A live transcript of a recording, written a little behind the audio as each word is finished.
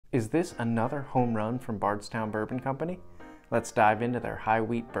Is this another home run from Bardstown Bourbon Company? Let's dive into their High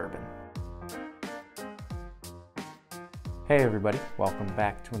Wheat Bourbon. Hey everybody, welcome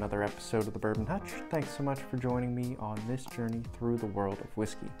back to another episode of the Bourbon Hutch. Thanks so much for joining me on this journey through the world of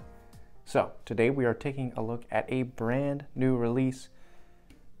whiskey. So, today we are taking a look at a brand new release,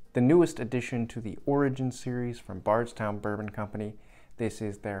 the newest addition to the Origin series from Bardstown Bourbon Company. This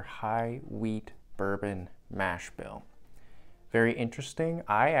is their High Wheat Bourbon Mash Bill. Very interesting.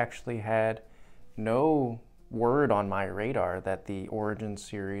 I actually had no word on my radar that the Origin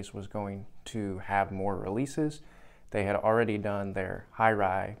series was going to have more releases. They had already done their High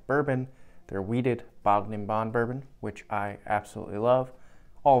Rye Bourbon, their Wheated Bottled in Bond Bourbon, which I absolutely love.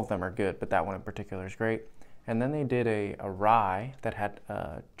 All of them are good, but that one in particular is great. And then they did a rye that had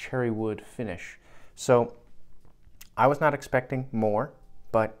a cherry wood finish. So I was not expecting more,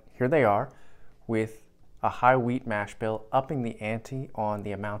 but here they are with a high wheat mash bill, upping the ante on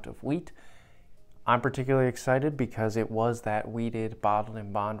the amount of wheat. I'm particularly excited because it was that Wheated Bottled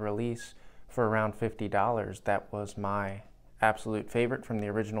in Bond release for around $50. That was my absolute favorite from the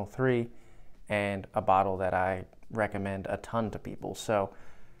original three, and a bottle that I recommend a ton to people. So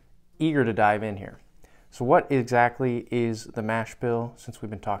eager to dive in here. So what exactly is the mash bill, since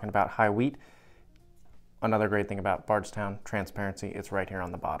we've been talking about high wheat? Another great thing about Bardstown, transparency, it's right here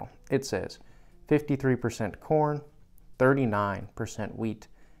on the bottle. It says 53% corn, 39% wheat,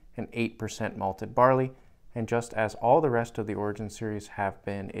 and 8% malted barley. And just as all the rest of the Origin series have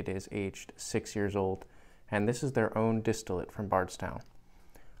been, it is aged 6 years old. And this is their own distillate from Bardstown.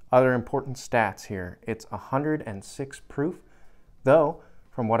 Other important stats here, it's 106 proof, though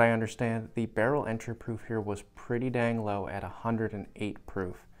from what I understand, the barrel entry proof here was pretty dang low at 108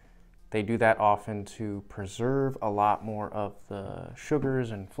 proof. They do that often to preserve a lot more of the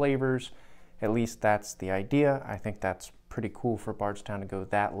sugars and flavors. At least that's the idea. I think that's pretty cool for Bardstown to go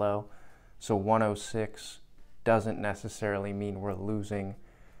that low. So 106 doesn't necessarily mean we're losing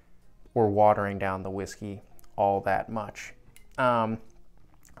or watering down the whiskey all that much. From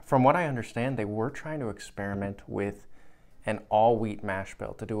what I understand, they were trying to experiment with an all-wheat mash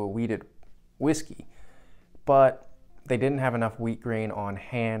bill to do a wheated whiskey, but they didn't have enough wheat grain on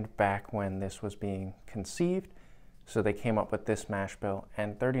hand back when this was being conceived. So they came up with this mash bill,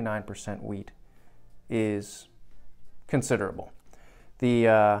 and 39% wheat is considerable.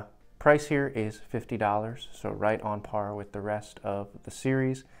 The price here is $50, so right on par with the rest of the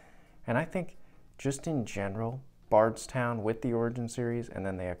series. And I think just in general, Bardstown with the Origin series, and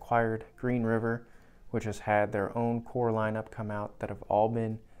then they acquired Green River, which has had their own core lineup come out that have all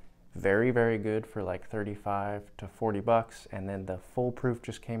been very, very good for like 35 to 40 bucks. And then the Full Proof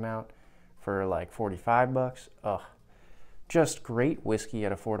just came out for like 45 bucks. Ugh. Just great whiskey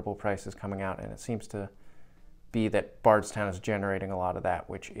at affordable prices coming out, and it seems to be that Bardstown is generating a lot of that,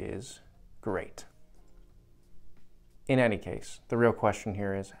 which is great. In any case, the real question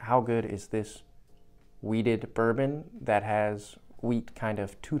here is, how good is this wheated bourbon that has wheat kind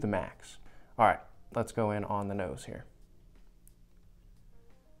of to the max? All right, let's go in on the nose here.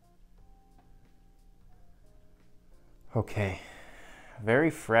 Okay, very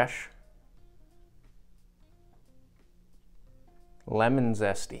fresh, lemon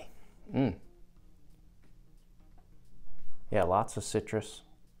zesty. Yeah, lots of citrus.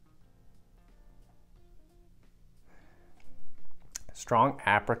 Strong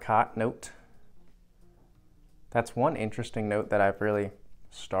apricot note. That's one interesting note that I've really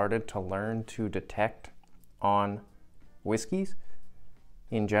started to learn to detect on whiskeys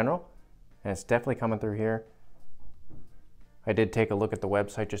in general, and it's definitely coming through here. I did take a look at the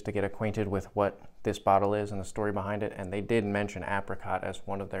website just to get acquainted with what this bottle is and the story behind it, and they did mention apricot as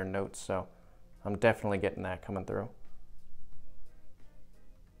one of their notes, so I'm definitely getting that coming through.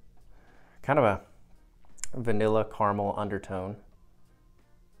 Kind of a vanilla caramel undertone.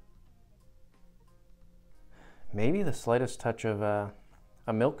 Maybe the slightest touch of a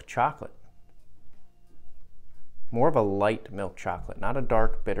milk chocolate. More of a light milk chocolate, not a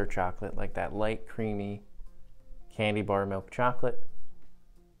dark bitter chocolate, like that light creamy candy bar milk chocolate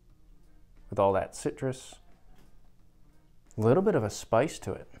with all that citrus. A little bit of a spice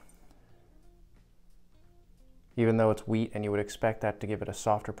to it. Even though it's wheat and you would expect that to give it a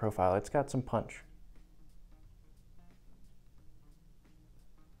softer profile, it's got some punch.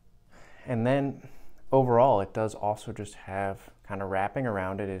 And then overall, it does also just have, kind of wrapping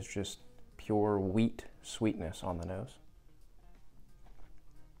around it is just pure wheat sweetness on the nose.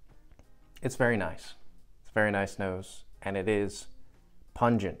 It's very nice. It's a very nice nose, and it is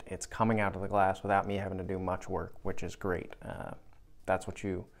pungent. It's coming out of the glass without me having to do much work, which is great. That's what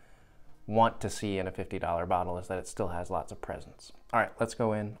you want to see in a $50 bottle is that it still has lots of presence. All right, let's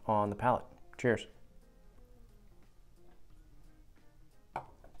go in on the palate. Cheers.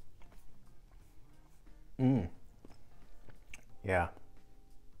 Yeah.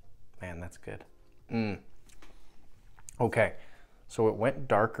 Man, that's good. Okay, so it went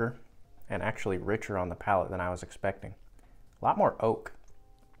darker and actually richer on the palate than I was expecting. A lot more oak.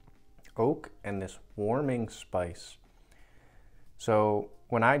 Oak and this warming spice. So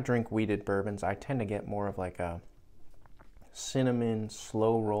when I drink wheated bourbons, I tend to get more of like a cinnamon,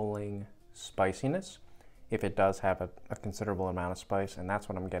 slow rolling spiciness if it does have a considerable amount of spice, and that's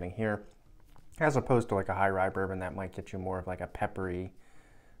what I'm getting here, as opposed to like a high rye bourbon that might get you more of like a peppery,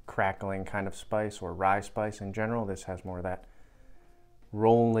 crackling kind of spice, or rye spice in general. This has more of that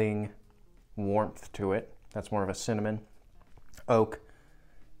rolling warmth to it. That's more of a cinnamon, oak,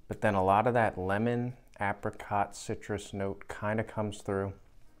 but then a lot of that lemon, apricot, citrus note kind of comes through.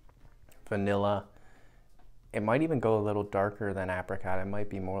 Vanilla. It might even go a little darker than apricot. It might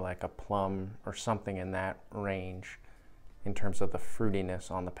be more like a plum or something in that range in terms of the fruitiness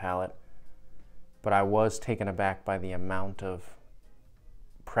on the palate. But I was taken aback by the amount of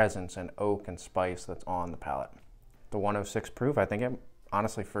presence and oak and spice that's on the palate. The 106 proof, I think it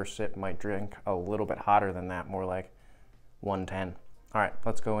honestly first sip might drink a little bit hotter than that, more like 110. All right,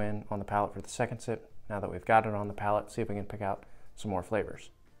 let's go in on the palate for the second sip. Now that we've got it on the palate, see if we can pick out some more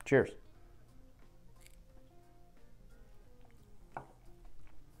flavors. Cheers.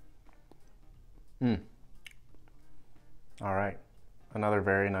 All right, another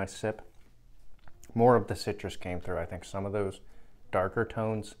very nice sip. More of the citrus came through. I think some of those darker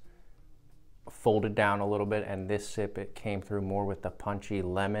tones folded down a little bit, and this sip, it came through more with the punchy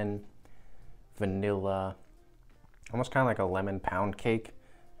lemon, vanilla, almost kind of like a lemon pound cake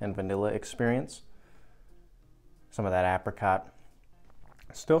and vanilla experience. Some of that apricot.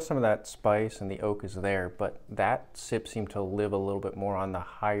 Still some of that spice and the oak is there, but that sip seemed to live a little bit more on the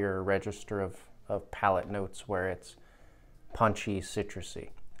higher register of palate notes, where it's punchy,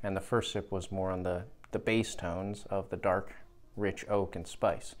 citrusy. And the first sip was more on the base tones of the dark, rich oak and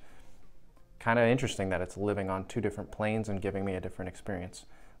spice. Kind of interesting that it's living on two different planes and giving me a different experience.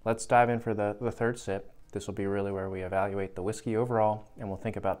 Let's dive in for the third sip. This will be really where we evaluate the whiskey overall, and we'll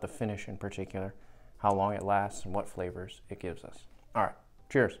think about the finish in particular, how long it lasts, and what flavors it gives us. All right,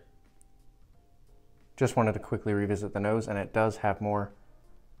 cheers. Just wanted to quickly revisit the nose, and it does have more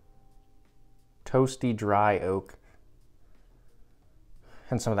toasty, dry oak,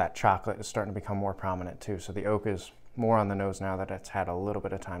 and some of that chocolate is starting to become more prominent too. So the oak is more on the nose now that it's had a little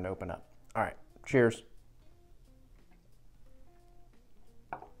bit of time to open up. All right, cheers.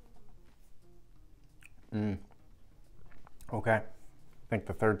 Okay, I think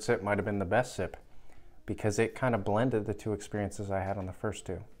the third sip might have been the best sip because it kind of blended the two experiences I had on the first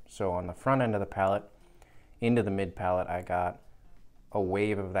two. So on the front end of the palate, into the mid palate, I got a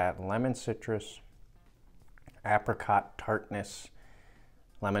wave of that lemon citrus, apricot tartness,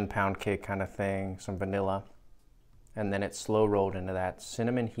 lemon pound cake kind of thing, some vanilla, and then it slow rolled into that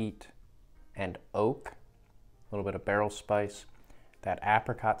cinnamon heat and oak, a little bit of barrel spice. That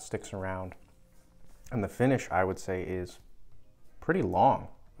apricot sticks around, and the finish, I would say, is pretty long,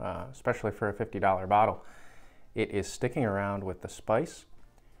 especially for a $50 bottle. It is sticking around with the spice,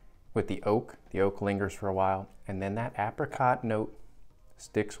 with the oak. The oak lingers for a while, and then that apricot note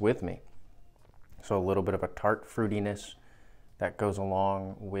sticks with me. So a little bit of a tart fruitiness that goes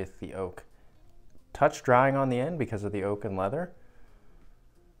along with the oak. Touch drying on the end because of the oak and leather.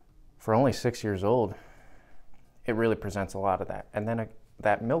 For only 6 years old, it really presents a lot of that. And then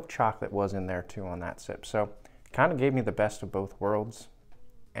that milk chocolate was in there too on that sip. So it kind of gave me the best of both worlds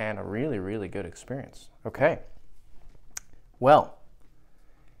and a really, really good experience. Okay. Well,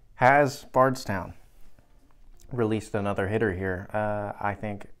 has Bardstown released another hitter here? I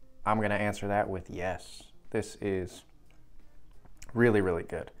think I'm going to answer that with yes. This is really, really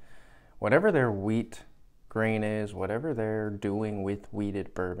good. Whatever their wheat grain is, whatever they're doing with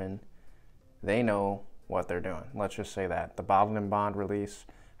wheated bourbon, they know what they're doing. Let's just say that. The Bottled and Bond release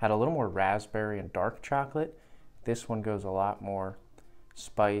had a little more raspberry and dark chocolate. This one goes a lot more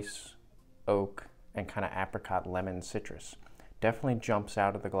spice, oak, and kind of apricot, lemon, citrus. Definitely jumps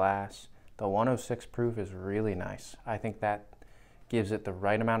out of the glass. The 106 proof is really nice. I think that gives it the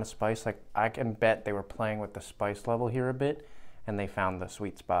right amount of spice. Like, I can bet they were playing with the spice level here a bit, and they found the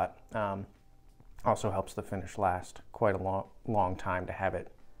sweet spot. Also helps the finish last quite a long time to have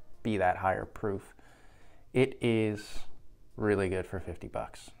it be that higher proof. It is really good for 50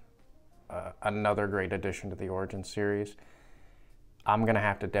 bucks. Another great addition to the Origin series. I'm gonna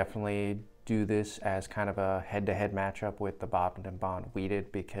have to definitely do this as kind of a head-to-head matchup with the bottled and bond wheated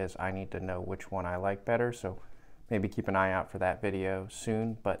because I need to know which one I like better. So maybe keep an eye out for that video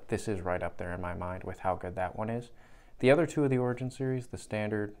soon, but this is right up there in my mind with how good that one is. The other two of the Origin series, the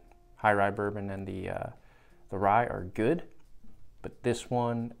standard High Rye Bourbon and the Rye, are good, but this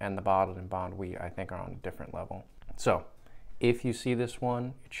one and the bottled and bond wheat I think are on a different level. So if you see this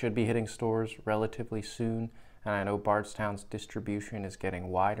one, it should be hitting stores relatively soon, and I know Bardstown's distribution is getting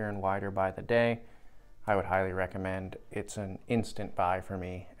wider and wider by the day. I would highly recommend. It's an instant buy for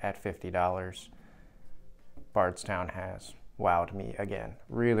me at $50. Bardstown has wowed me again.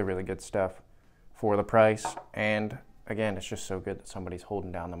 Really, really good stuff for the price, and again, it's just so good that somebody's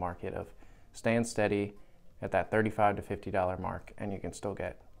holding down the market of staying steady at that $35 to $50 mark, and you can still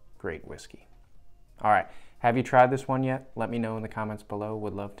get great whiskey. All right, have you tried this one yet? Let me know in the comments below.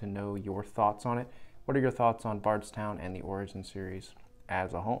 Would love to know your thoughts on it. What are your thoughts on Bardstown and the Origin series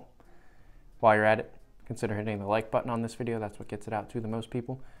as a whole? While you're at it, consider hitting the like button on this video. That's what gets it out to the most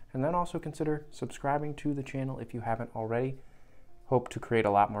people. And then also consider subscribing to the channel if you haven't already. Hope to create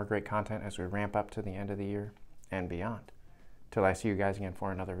a lot more great content as we ramp up to the end of the year and beyond. Till I see you guys again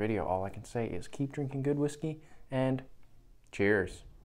for another video, all I can say is keep drinking good whiskey and cheers.